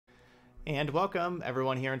And welcome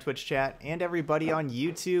everyone here in Twitch chat and everybody on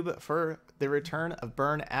YouTube for the return of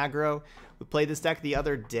Burn Aggro. We played this deck the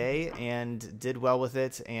other day and did well with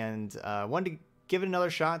it, and wanted to give it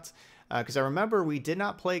another shot because I remember we did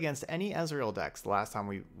not play against any Ezreal decks the last time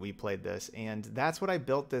we played this, and that's what I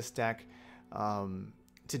built this deck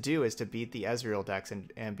to do, is to beat the Ezreal decks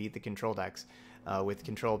and beat the control decks, with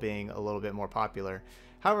control being a little bit more popular.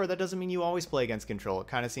 However, that doesn't mean you always play against control. It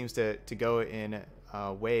kind of seems to go in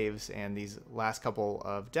waves, and these last couple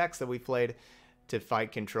of decks that we played to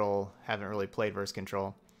fight control haven't really played versus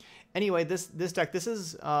control. Anyway, this deck, this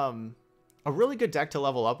is a really good deck to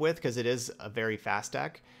level up with because it is a very fast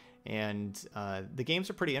deck, and the games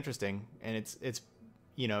are pretty interesting, and it's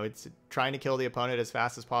you know, it's trying to kill the opponent as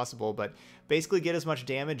fast as possible, but basically get as much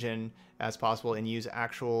damage in as possible and use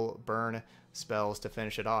actual burn spells to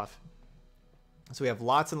finish it off. So we have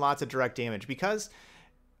lots and lots of direct damage because,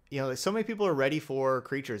 you know, so many people are ready for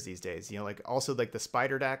creatures these days. You know, like also like the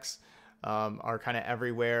spider decks are kind of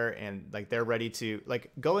everywhere, and like they're ready to,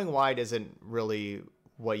 like, going wide isn't really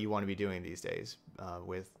what you want to be doing these days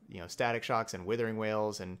with, you know, static shocks and withering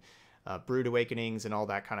wails and brood awakenings and all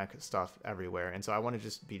that kind of stuff everywhere. And so I want to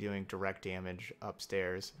just be doing direct damage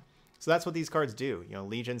upstairs. So that's what these cards do. You know,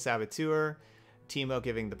 Legion Saboteur, Teemo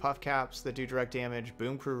giving the puff caps that do direct damage,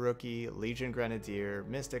 Boom Crew Rookie, Legion Grenadier,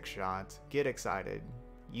 Mystic Shot, Get Excited,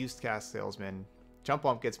 Used Cast Salesman, Jump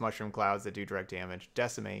Bump gets Mushroom Clouds that do direct damage,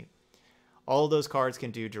 Decimate. All of those cards can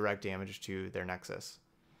do direct damage to their Nexus.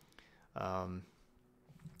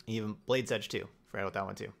 Even Blade's Edge too. Forgot about that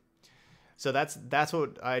one too. So that's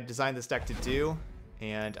what I designed this deck to do,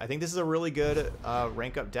 and I think this is a really good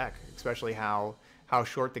rank up deck, especially how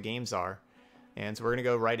short the games are. And so we're gonna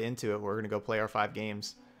go right into it. We're gonna go play our 5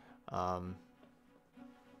 games, and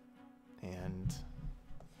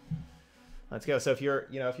let's go. So if you're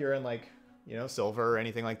in, like, you know, silver or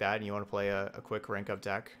anything like that, and you want to play a quick rank up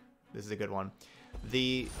deck, this is a good one.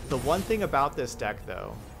 The one thing about this deck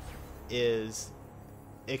though is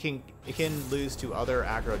it can lose to other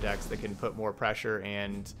aggro decks that can put more pressure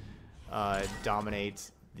and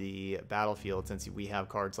dominate the battlefield, since we have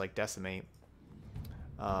cards like Decimate.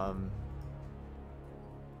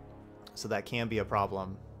 So that can be a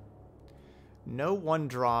problem. No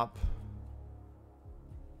 1-drop,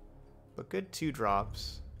 but good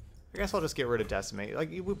 2-drops. I guess I'll just get rid of Decimate.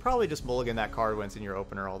 Like, you would probably just mulligan that card when it's in your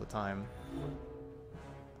opener all the time.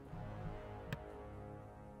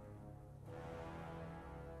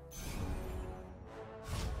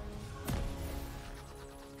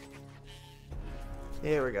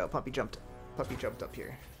 There we go. Puppy jumped up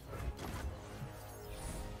here.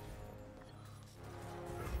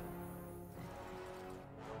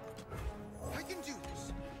 I can do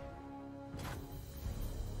this.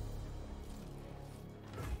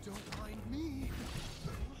 Don't mind me.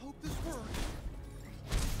 I hope this works.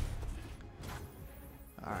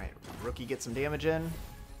 All right, Rookie gets some damage in.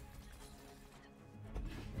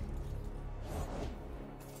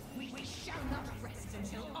 We shall not rest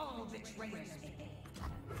until all betrayers pay.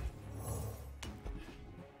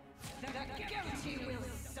 The guilty will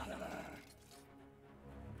suffer.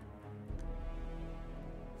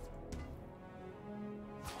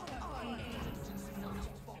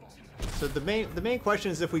 So the main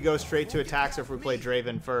question is if we go straight to attacks or if we play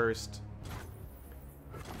Draven first.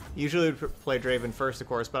 Usually we play Draven first, of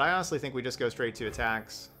course, but I honestly think we just go straight to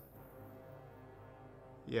attacks.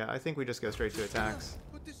 Yeah, I think we just go straight to attacks.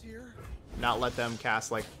 Put this here. Not let them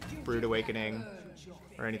cast, like, Brood Awakening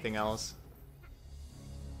or anything else.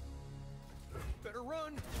 Better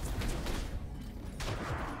run.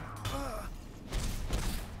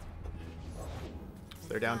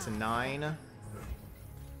 They're down to 9.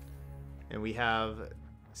 And we have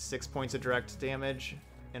 6 points of direct damage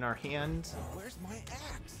in our hand. Where's my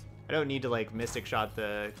axe? I don't need to, like, Mystic Shot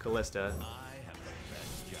the Callista.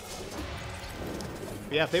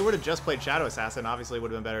 But yeah, if they would have just played Shadow Assassin, obviously it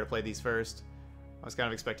would have been better to play these first. I was kind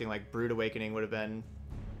of expecting, like, Brood Awakening would have been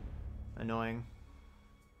annoying.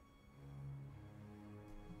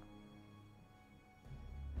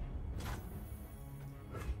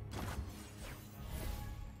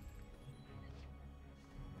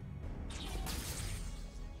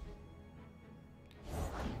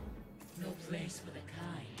 No place for the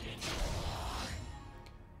kind.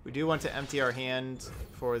 We do want to empty our hand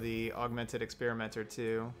for the Augmented Experimenter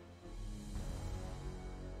too.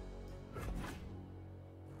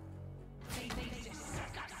 They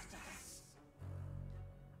disgust us.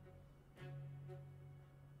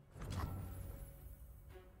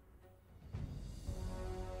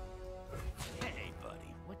 Hey,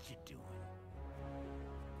 buddy, what you doing?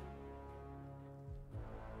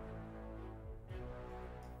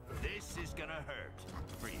 This is gonna hurt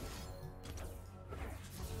for you.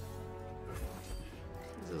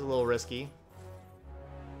 This is a little risky.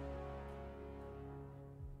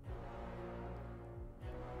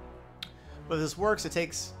 But if this works, it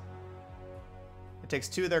takes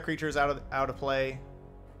two of their creatures out of play,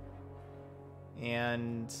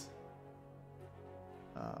 and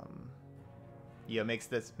yeah, makes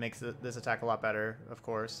this attack a lot better, of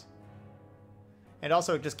course. And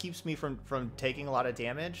also, it just keeps me from taking a lot of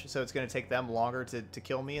damage, so it's going to take them longer to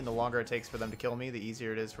kill me, and the longer it takes for them to kill me, the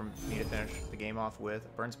easier it is for me to finish the game off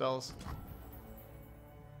with burn spells.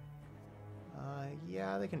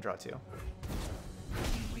 Yeah, they can draw two.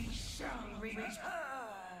 We shall return.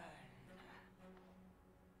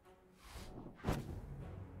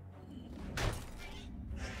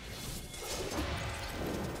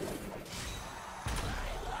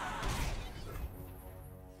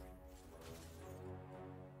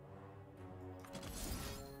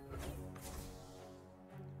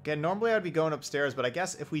 Again, normally I'd be going upstairs, but I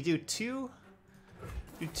guess if we do two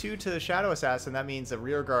to the Shadow Assassin, that means the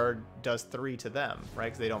rear guard does 3 to them, right?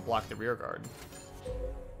 Because they don't block the rear guard.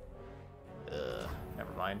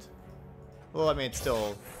 Never mind. Well, I mean, it'd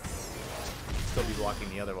still be blocking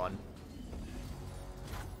the other one.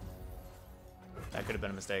 That could have been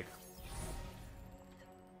a mistake.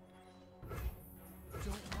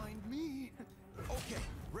 Don't mind me. Okay,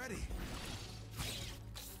 ready.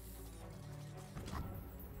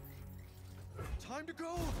 Time to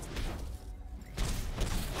go.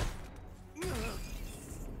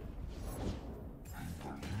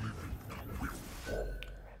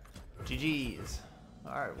 GG's.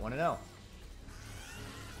 Alright, 1-0.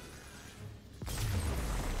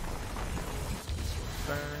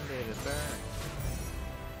 Burn, David, burn.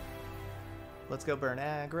 Let's go burn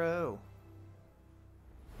aggro.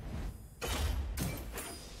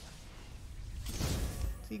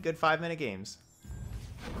 See, good 5-minute games.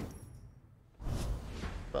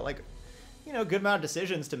 But, like, you know, good amount of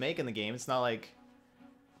decisions to make in the game. It's not like,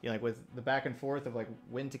 you know, like with the back and forth of like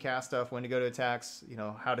when to cast stuff, when to go to attacks, you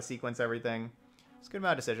know, how to sequence everything. It's a good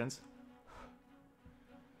amount of decisions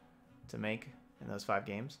to make in those 5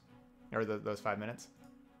 games, or those 5 minutes.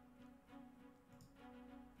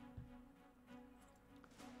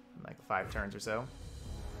 Like 5 turns or so.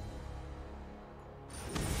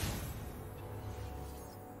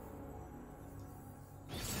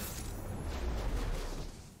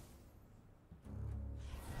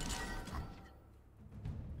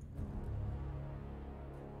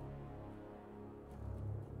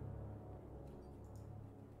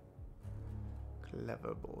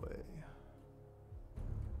 Clever boy.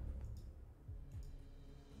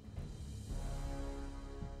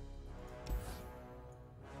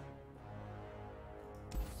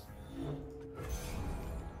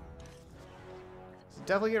 So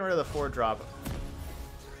definitely getting rid of the 4-drop.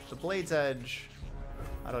 The Blade's Edge,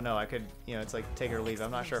 I don't know. I could, you know, it's like take it or leave.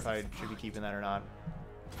 I'm not sure if I should be keeping that or not.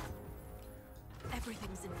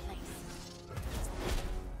 Everything's in place.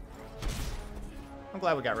 I'm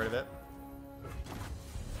glad we got rid of it.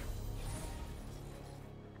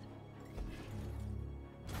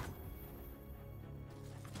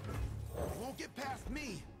 Won't get past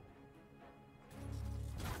me.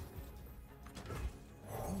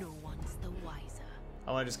 No one's the wiser.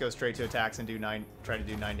 I want to just go straight to attacks and try to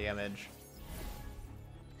do 9 damage.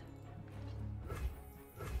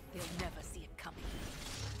 They'll never see it coming.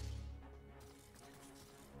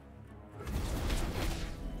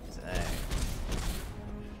 Dang.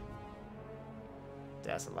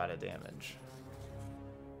 That's a lot of damage.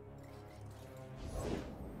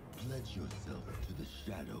 Pledge yourself to the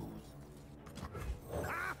shadows.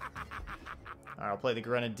 Alright, I'll play the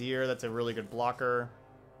Grenadier. That's a really good blocker.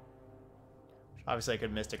 Obviously, I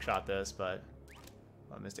could Mystic Shot this, but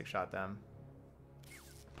I'll Mystic Shot them.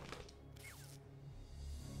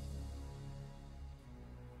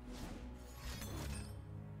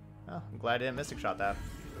 Oh, I'm glad I didn't Mystic Shot that.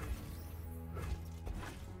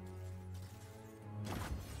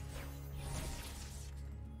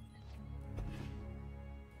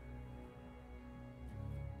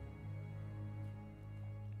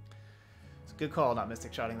 It's a good call not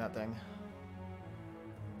Mystic Shotting that thing.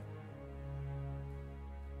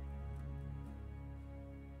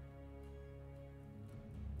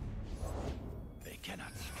 They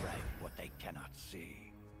cannot strike what they cannot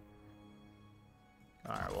see.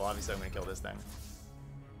 Alright, well obviously I'm going to kill this thing.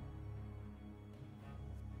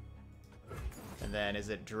 And then is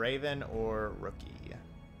it Draven or Rookie?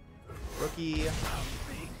 Rookie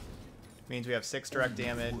means we have 6 direct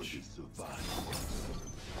damage.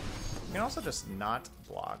 You can also just not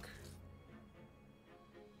block.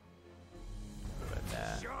 But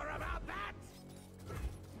Sure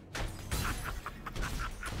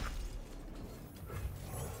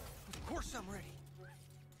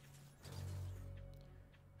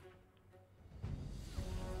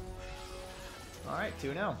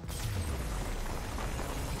 2-0.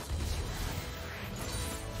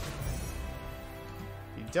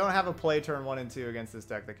 If you don't have a play turn 1 and 2 against this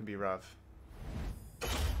deck, that can be rough.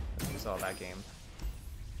 As we saw that game.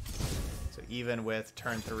 So even with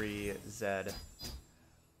turn 3 Zed.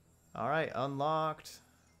 Alright, unlocked.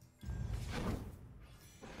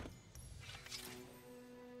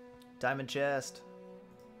 Diamond chest.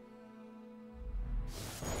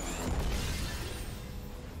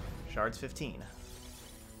 Shards 15.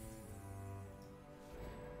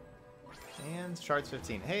 And Shards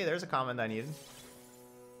 15. Hey, there's a comment I needed.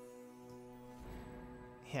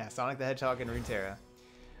 Yeah, Sonic the Hedgehog and Runeterra.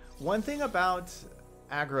 One thing about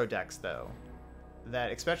aggro decks, though,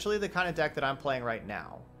 that especially the kind of deck that I'm playing right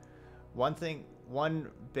now, one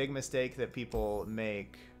big mistake that people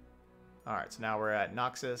make. Alright, so now we're at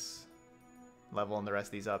Noxus, leveling the rest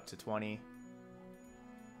of these up to 20.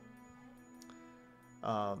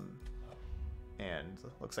 And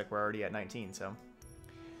looks like we're already at 19, so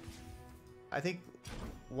I think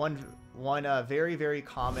one very, very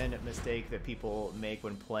common mistake that people make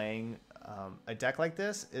when playing a deck like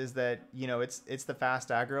this is that, you know, it's the fast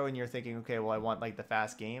aggro and you're thinking, okay, well, I want like the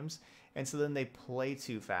fast games, and so then they play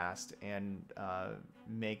too fast and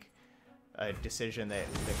make a decision that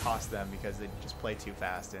costs them because they just play too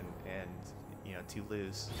fast and you know, too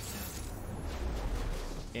loose.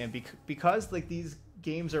 And because like these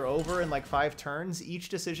games are over in like 5 turns, each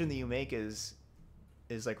decision that you make is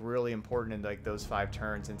like really important in like those 5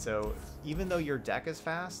 turns. And so even though your deck is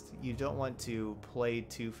fast, you don't want to play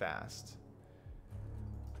too fast.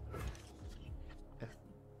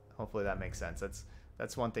 Hopefully that makes sense.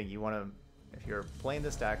 That's one thing you want to, if you're playing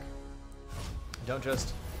this deck, don't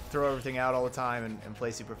just throw everything out all the time and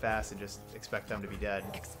play super fast and just expect them to be dead.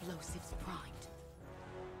 Explosives primed.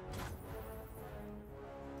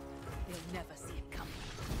 They'll never see it coming.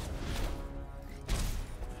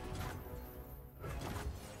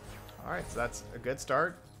 Alright, so that's a good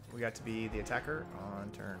start. We got to be the attacker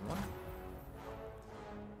on turn 1.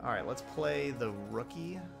 Alright, let's play the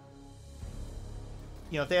rookie.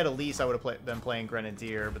 You know, if they had Elise, I would have been playing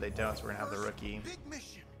Grenadier, but they don't, so we're going to have the rookie.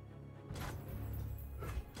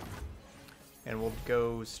 And we'll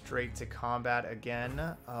go straight to combat again.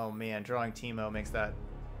 Oh man, drawing Teemo makes that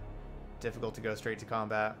difficult to go straight to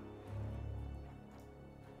combat.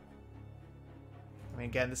 I mean,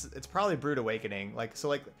 again, it's probably Brood Awakening. Like, so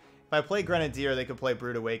like, if I play Grenadier, they could play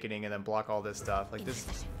Brood Awakening and then block all this stuff. Like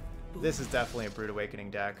this is definitely a Brood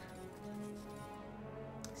Awakening deck.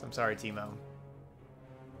 So I'm sorry, Teemo.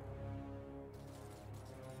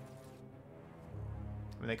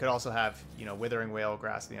 I mean, they could also have, you know, Withering Wail,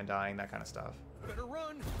 Grasp the Undying, that kind of stuff. Better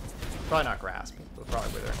run. Probably not Grasp, but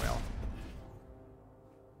probably Withering Wail.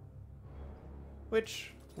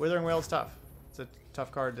 Which, Withering Wail is tough. It's a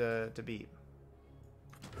tough card to beat.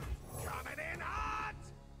 Coming in hot.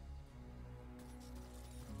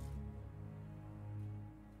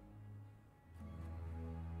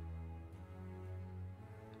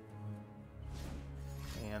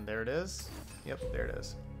 And there it is. Yep, there it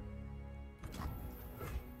is.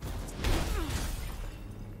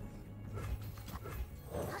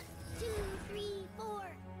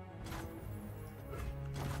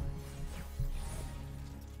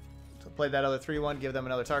 Play that other 3-1, give them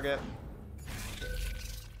another target.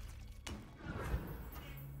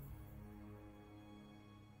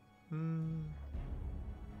 Time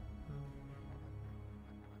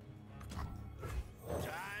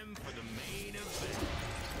for the main event.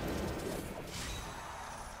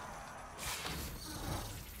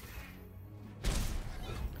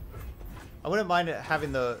 I wouldn't mind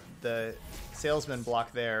having the salesman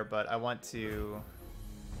block there, but I want to,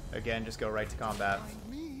 again, just go right to combat.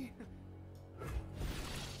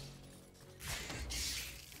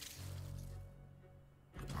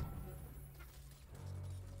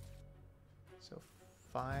 So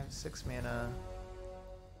 5, 6 mana.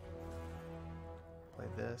 Play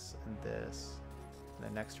this and this. And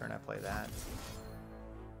then next turn I play that.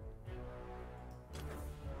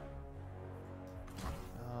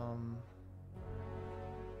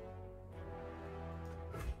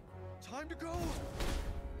 Time to go.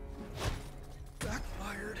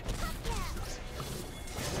 Backfired.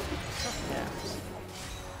 Yes.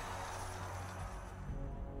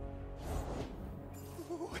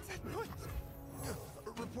 What's that noise?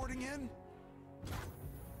 Reporting in.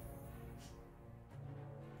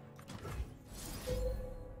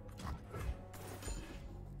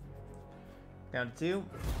 Down to 2.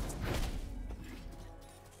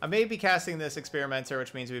 I may be casting this Experimenter,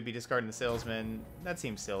 which means we'd be discarding the Salesman. That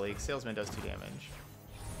seems silly. Salesman does 2 damage.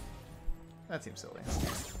 That seems silly.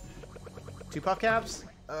 2 puff caps?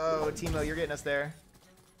 Oh, Teemo, you're getting us there.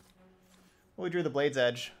 Well, we drew the Blade's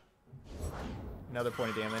Edge. Another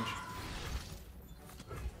point of damage.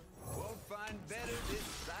 Won't find better this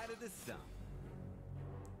side of the sun.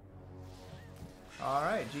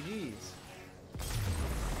 Alright, GG's.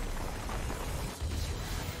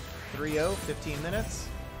 3-0, 15 minutes.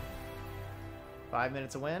 5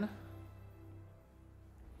 minutes a win.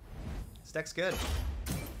 This deck's good.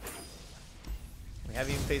 We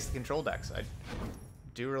haven't even faced the control decks. I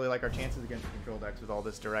do really like our chances against the control decks with all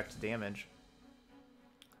this direct damage.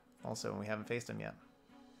 Also, we haven't faced them yet.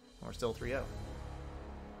 We're still 3-0.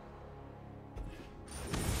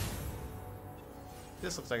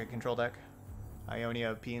 This looks like a control deck.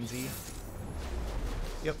 Ionia, P&Z.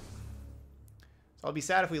 Yep. So I'll be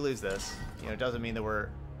sad if we lose this. You know, it doesn't mean that we're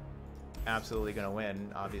absolutely going to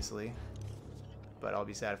win, obviously. But I'll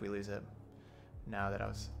be sad if we lose it. Now that I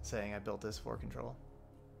was saying I built this for control.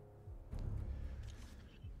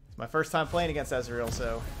 It's my first time playing against Ezreal,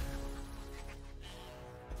 so...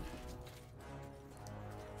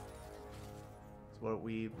 It's what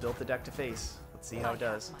we built the deck to face. Let's see how it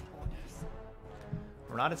does.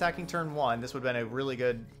 We're not attacking turn 1. This would have been a really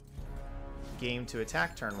good game to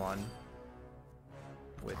attack turn 1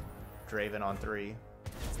 with Draven on 3.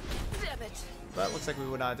 Damn it. But looks like we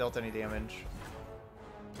would not have dealt any damage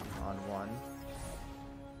on 1.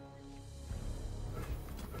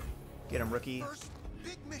 Get him, rookie. First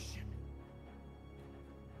big mission.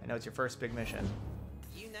 I know it's your first big mission.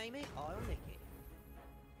 You name it, I'll nick it.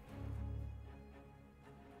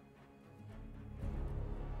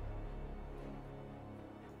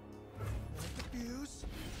 Abuse.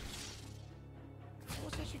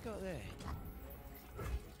 What's that you got there?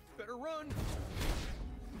 Better run.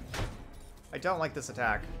 I don't like this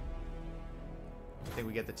attack. I think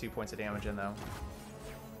we get the 2 points of damage in, though.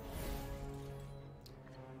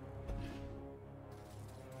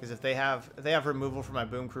 Because if they have removal for my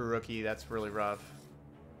Boom Crew rookie, that's really rough.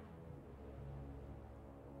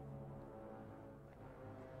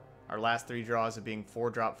 Our last 3 draws of being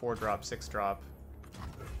 4-drop, 4-drop, 6-drop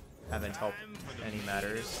haven't helped any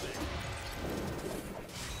matters.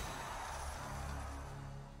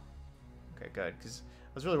 Okay, good. Because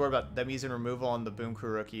I was really worried about them using removal on the Boom Crew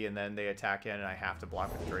rookie, and then they attack in, and I have to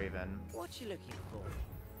block with Draven. What you looking for?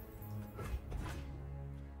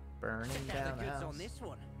 Burning down the goods house. on this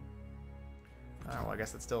one. Oh, well, I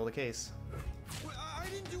guess that's still the case. Wait, I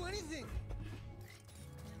didn't do anything.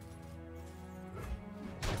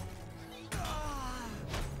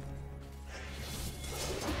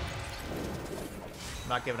 I'm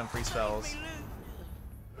not giving them free spells.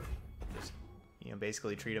 Just, you know,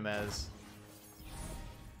 basically treat them as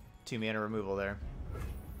 2 mana removal there.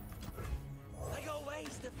 I got ways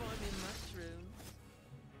to find me mushroom.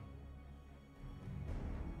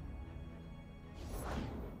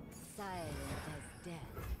 Silent as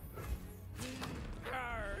death.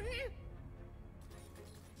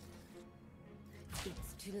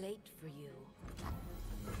 It's too late for you.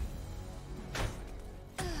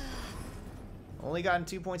 Only gotten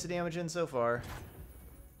 2 points of damage in so far.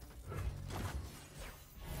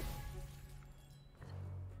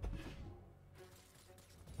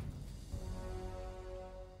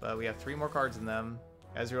 But we have 3 more cards in them.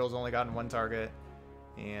 Ezreal's only gotten 1 target,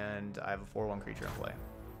 and I have a 4/1 creature in play.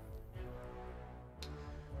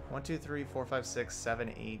 1, 2, 3, 4, 5, 6, 7,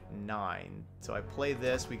 8, 9. So I play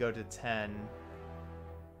this, we go to 10.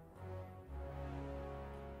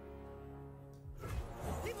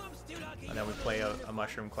 And then we play a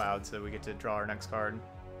Mushroom Cloud, so we get to draw our next card.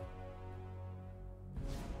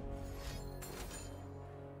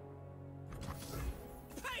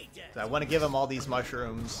 So I want to give them all these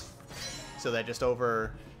mushrooms, so that just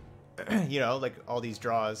over, you know, like all these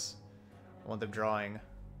draws, I want them drawing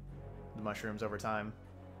the mushrooms over time.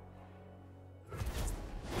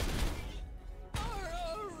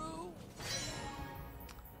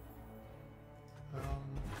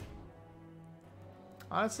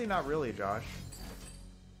 Honestly, not really, Josh.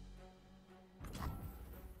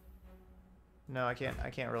 No, I can't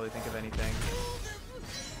really think of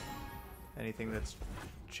anything that's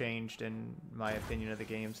changed in my opinion of the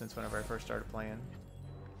game since whenever I first started playing.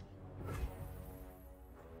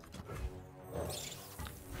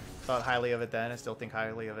 Thought highly of it then, I still think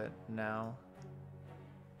highly of it now.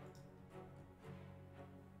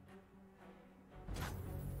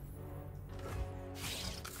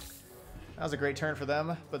 That was a great turn for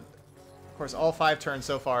them, but of course all 5 turns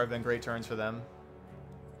so far have been great turns for them.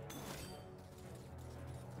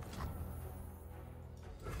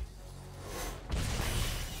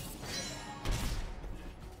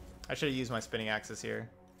 I should have used my spinning axis here.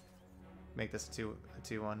 Make this a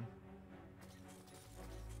 2/1.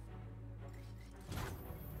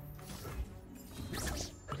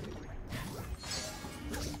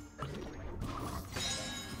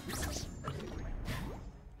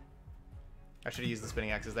 should have used the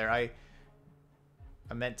spinning axes there. I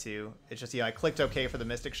meant to. It's just, I clicked OK for the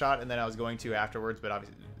Mystic Shot, and then I was going to afterwards, but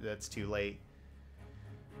obviously that's too late.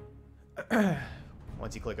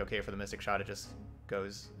 Once you click OK for the Mystic Shot, it just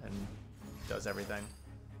goes and does everything.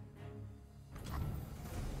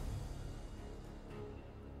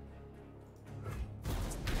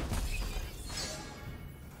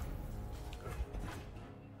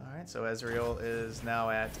 Alright, so Ezreal is now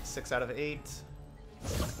at 6 out of 8.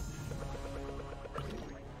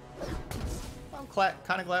 I'm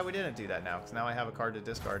kind of glad we didn't do that now, because now I have a card to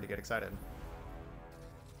discard to get excited.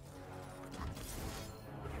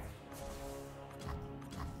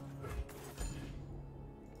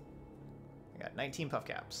 I got 19 puff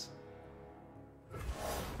caps.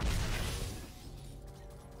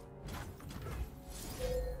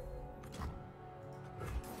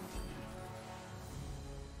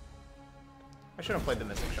 I should have played the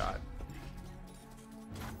Mystic Shot.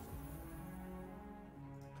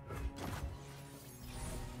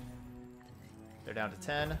 They're down to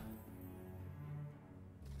 10.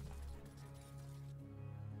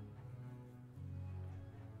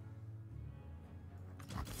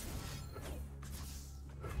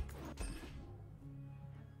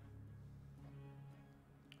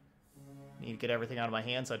 Need to get everything out of my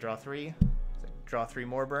hand, so I draw 3. Draw 3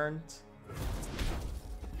 more burns.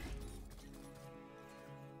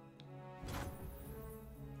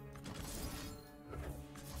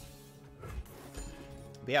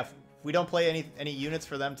 But yeah, if we don't play any units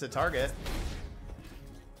for them to target,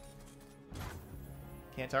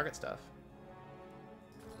 can't target stuff.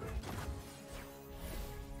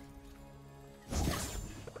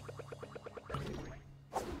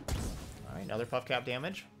 Alright, another puff cap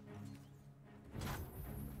damage.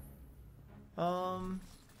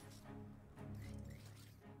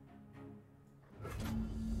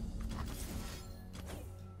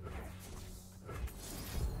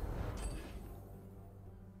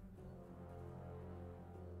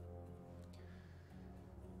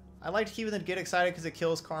 I like to keep them get excited because it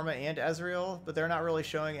kills Karma and Ezreal, but they're not really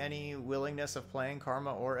showing any willingness of playing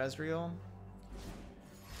Karma or Ezreal.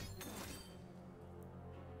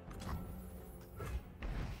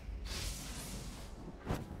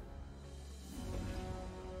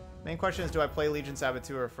 Main question is, do I play Legion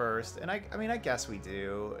Saboteur first? And I mean, I guess we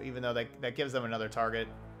do, even though that gives them another target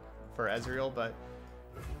for Ezreal, but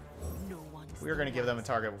we were going to give them a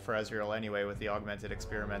target for Ezreal anyway with the Augmented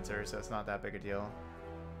Experimenter, so it's not that big a deal.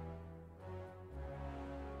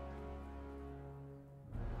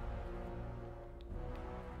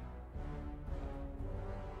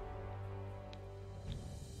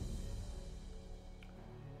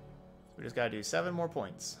 We just got to do 7 more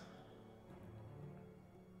points.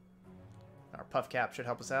 Our puff cap should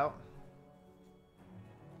help us out.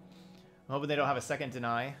 I'm hoping they don't have a second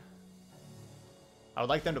deny. I would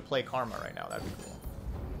like them to play Karma right now. That'd be cool.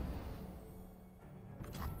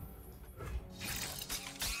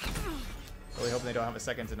 Really hoping they don't have a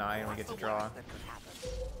second deny and we get to draw.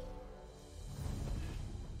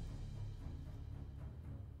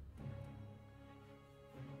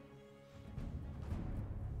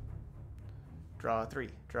 Draw 3,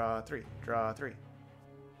 draw 3, draw 3.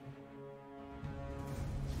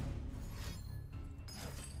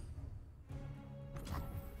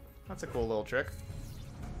 That's a cool little trick.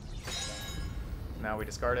 Now we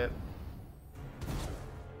discard it.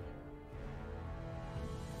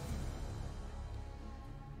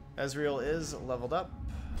 Ezreal is leveled up,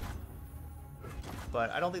 but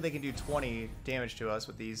I don't think they can do 20 damage to us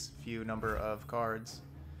with these few number of cards.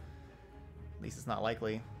 At least it's not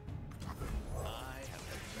likely.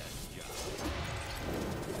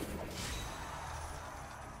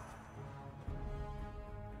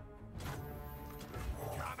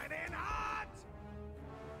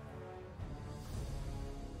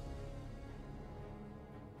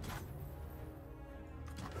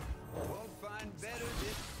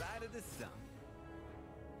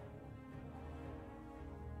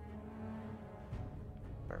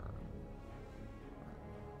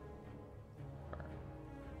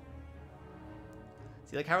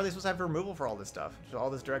 See, like, how are they supposed to have removal for all this stuff? Just all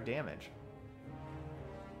this direct damage.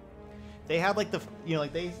 They had, like, the, you know,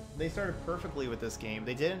 like, they started perfectly with this game.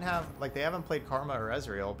 They didn't have, like, they haven't played Karma or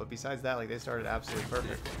Ezreal, but besides that, like, they started absolutely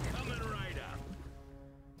perfect.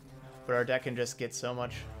 But our deck can just get so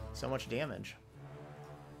much damage.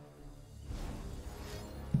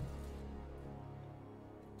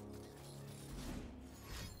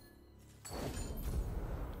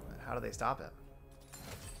 How do they stop it?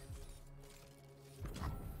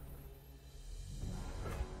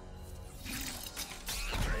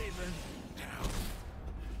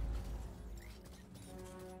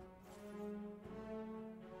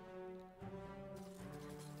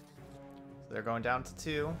 they're going down to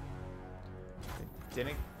 2. They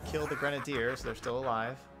didn't kill the Grenadier, so they're still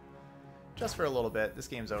alive. Just for a little bit. This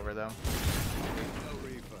game's over, though.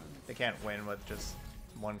 They can't win with just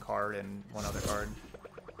one card and one other card.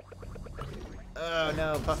 Oh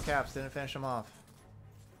no, Puff Caps didn't finish him off.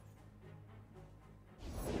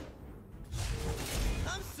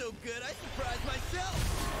 I'm so good, I surprised myself.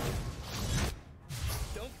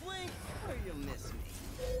 Don't blink, or you'll miss me.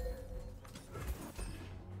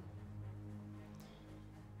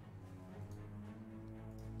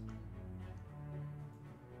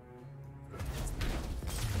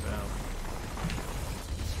 Boom.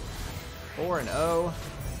 4-0.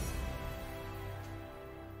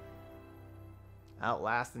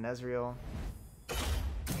 Outlast the Nezreal.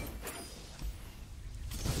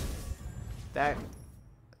 That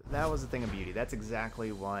was a thing of beauty. That's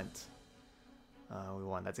exactly what we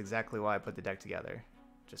won. That's exactly why I put the deck together,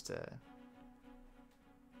 just to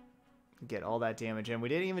get all that damage in. We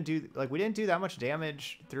didn't even do we didn't do that much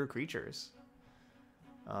damage through creatures.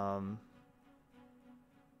 I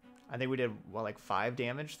think we did what, 5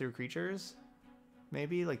 damage through creatures,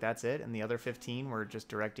 maybe, that's it, and the other 15 were just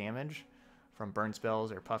direct damage from burn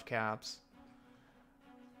spells or puff caps.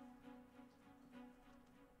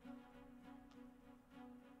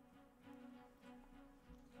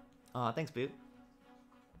 Thanks, Boot.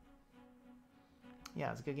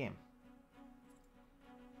 Yeah, it's a good game.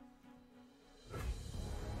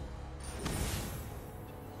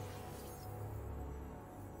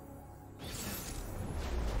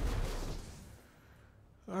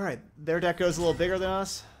 All right, their deck goes a little bigger than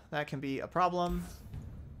us. That can be a problem.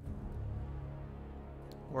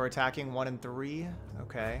 We're attacking 1 and 3.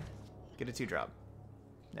 Okay. Get a 2-drop.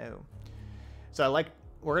 No. So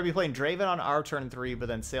we're going to be playing Draven on our turn 3, but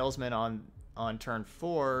then Salesman on turn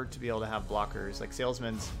 4 to be able to have blockers.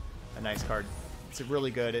 Salesman's a nice card. It's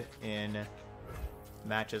really good in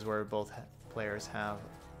matches where both players have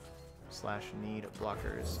 / need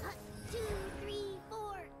blockers. 2, 3, 4.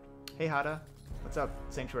 Hey Hada, what's up,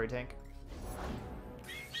 Sanctuary Tank?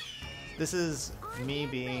 This is me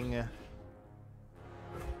being...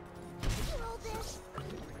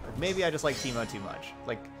 Maybe I just like Teemo too much.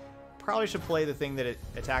 Probably should play the thing that it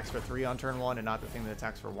attacks for 3 on turn 1 and not the thing that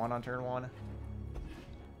attacks for 1 on turn 1.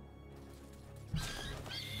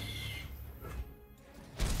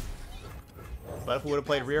 But if we would have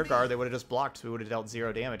played rear guard, they would have just blocked, so we would have dealt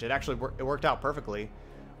 0 damage. It actually it worked out perfectly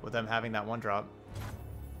with them having that 1-drop.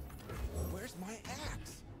 Where's my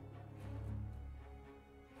axe?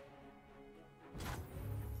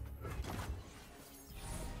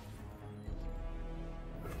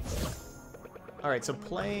 Alright, so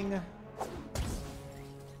playing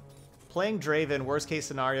Draven, worst case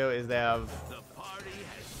scenario is they have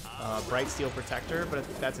Bright Steel Protector, but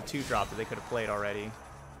that's a 2-drop that they could have played already.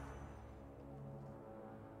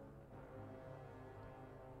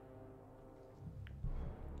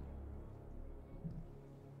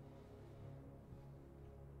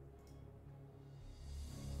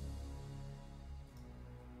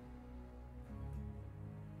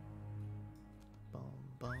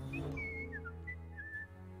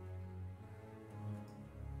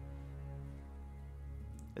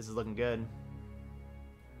 This is looking good.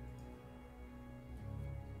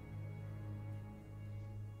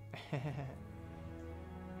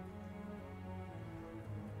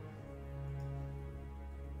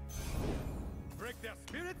 Break their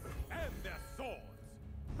spirits and their swords.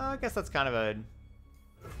 I guess that's kind of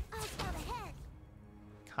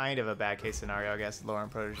a bad case scenario, I guess. Lauren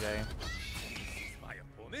Protege. My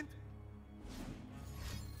opponent?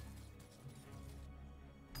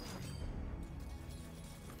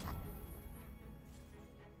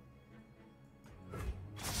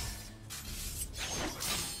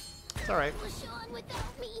 It's alright. Push on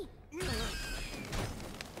without me. They've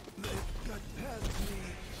got past me.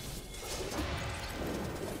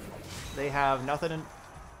 They have nothing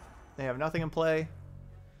in play.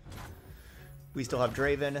 We still have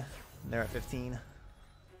Draven. And they're at 15.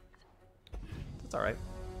 That's alright.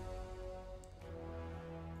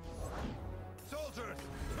 Soldiers,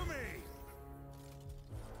 to me!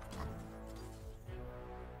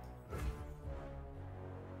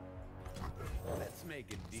 Let's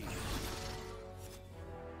make a deal.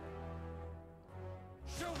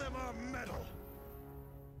 Show them our metal!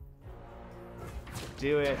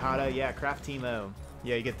 Do it, Hada. Yeah, craft Teemo.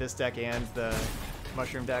 Yeah, you get this deck and the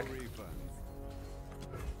mushroom deck.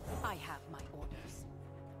 I have my orders.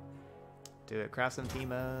 Do it. Craft some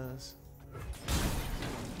Teemos.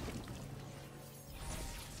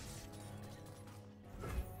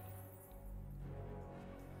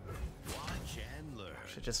 Watch and learn.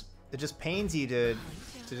 It just pains you to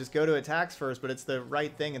to just go to attacks first, but it's the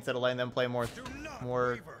right thing instead of letting them play more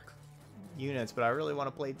units. But I really want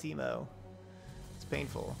to play Teemo. It's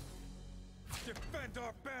painful. Defend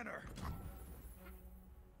our banner.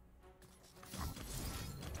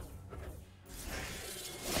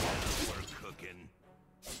 We're cooking.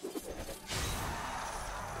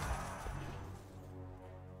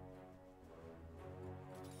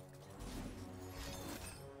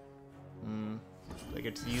 They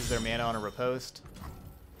get to use their mana on a riposte.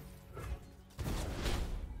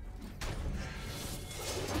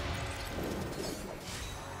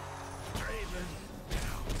 Draven.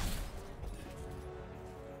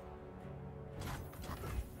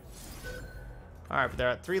 Alright, but they're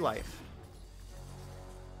at 3 life.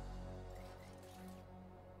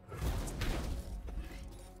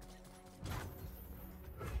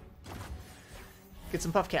 Get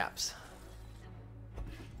some puff caps.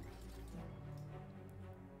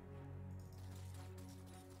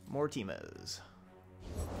 More Teemos.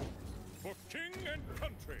 For king and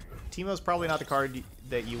country. Teemo's probably not the card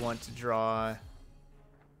that you want to draw.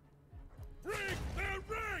 Break their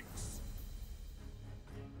ranks.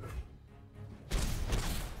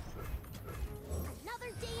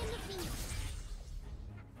 Another day in the field.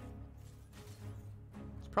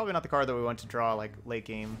 It's probably not the card that we want to draw like late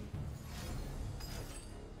game.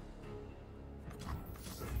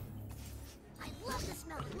 I love the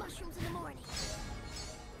smell of mushrooms in the morning.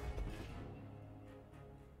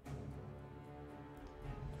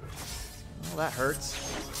 Well, that hurts.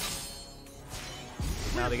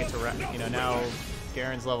 Now they get to, now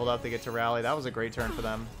Garen's leveled up, they get to rally. That was a great turn for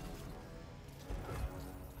them.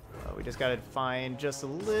 We just gotta find just a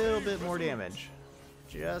little bit more damage.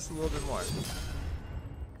 Just a little bit more.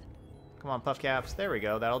 Come on, puff caps. There we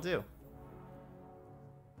go. That'll do.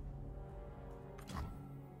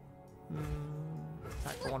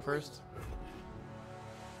 Attack for one first.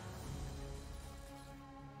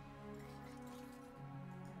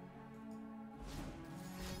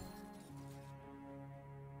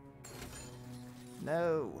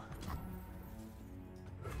 No.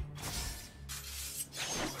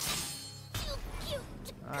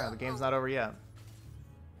 Alright, the game's not over yet.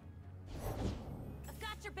 I've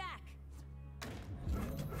got your back.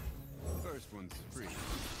 First one's free.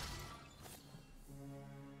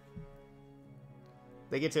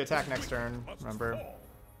 They get to attack next turn, remember?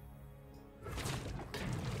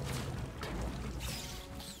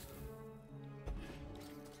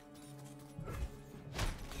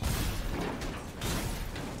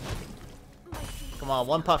 Come on,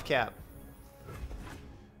 one puff cap.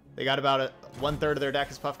 They got about 1/3 of their deck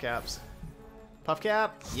is puff caps. Puff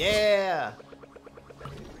cap? Yeah!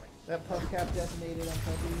 That puff cap decimated on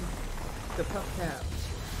puppy. The puff cap.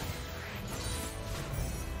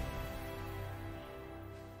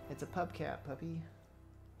 It's a pub cap, puppy.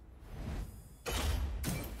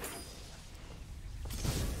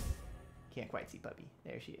 Can't quite see puppy.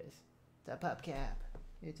 There she is. It's a pup cap.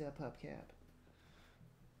 It's a pup cap.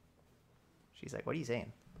 She's like, what are you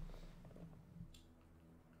saying?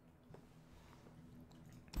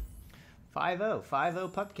 5-0.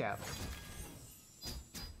 5-0 pup cap.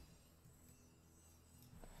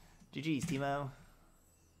 GG's, Teemo.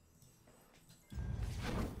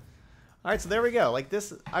 Alright, so there we go. Like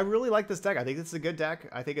this, I really like this deck. I think it's a good deck.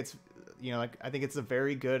 I think it's, I think it's a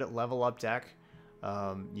very good level up deck.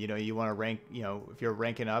 You want to rank, if you're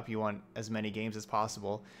ranking up, you want as many games as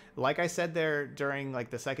possible. Like I said there during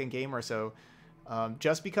like the second game or so,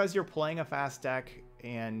 just because you're playing a fast deck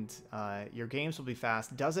and your games will be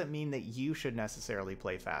fast doesn't mean that you should necessarily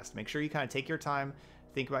play fast. Make sure you kind of take your time,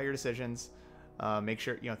 think about your decisions, make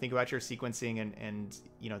sure, think about your sequencing and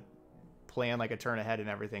plan like a turn ahead and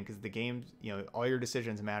everything, because the game, all your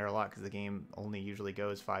decisions matter a lot because the game only usually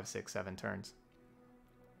goes 5, 6, 7 turns.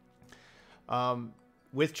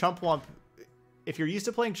 With Chump Wump, if you're used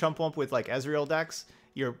to playing Chump Wump with like Ezreal decks,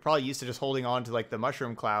 you're probably used to just holding on to like the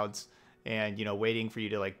Mushroom Clouds and waiting for you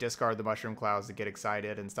to like discard the Mushroom Clouds to get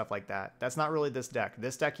excited and stuff like that. That's not really this deck.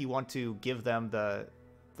 This deck, you want to give them the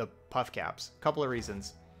puff caps. A couple of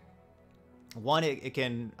reasons. One, it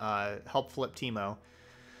can help flip Teemo,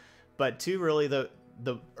 but two, really the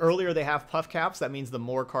earlier they have puff caps, that means the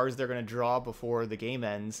more cards they're going to draw before the game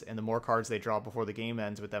ends, and the more cards they draw before the game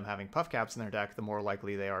ends with them having puff caps in their deck, the more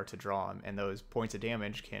likely they are to draw them. And those points of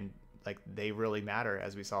damage they really matter,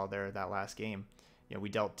 as we saw there that last game. We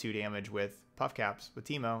dealt 2 damage with puff caps with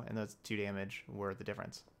Teemo, and those 2 damage were the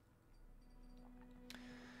difference.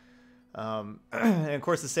 And of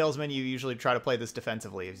course, the salesman, you usually try to play this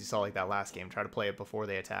defensively, as you saw like that last game. Try to play it before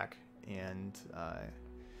they attack, and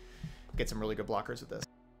get some really good blockers with this.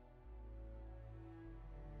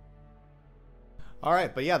 All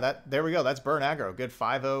right, but yeah, there we go. That's Burn Aggro. Good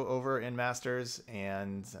 5-0 over in Masters,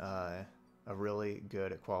 and a really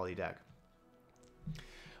good quality deck.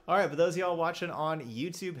 All right, for those of y'all watching on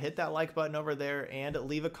YouTube, hit that like button over there and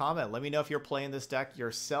leave a comment. Let me know if you're playing this deck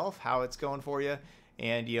yourself, how it's going for you,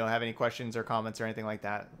 and have any questions or comments or anything like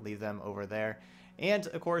that, leave them over there. And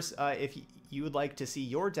of course, if you would like to see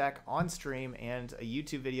your deck on stream and a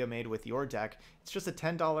YouTube video made with your deck, it's just a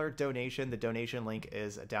 $10 donation. The donation link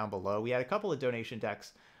is down below. We had a couple of donation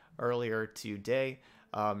decks earlier today.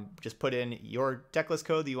 Just put in your deck list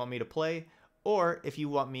code that you want me to play, or if you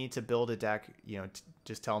want me to build a deck,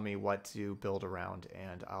 just tell me what to build around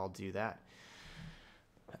and I'll do that.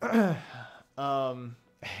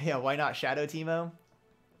 Yeah, why not Shadow Teemo?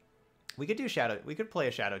 We could play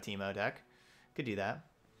a Shadow Teemo deck. Could do that.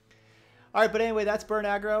 All right, but anyway, that's Burn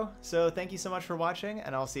Aggro. So thank you so much for watching,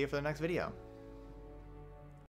 and I'll see you for the next video.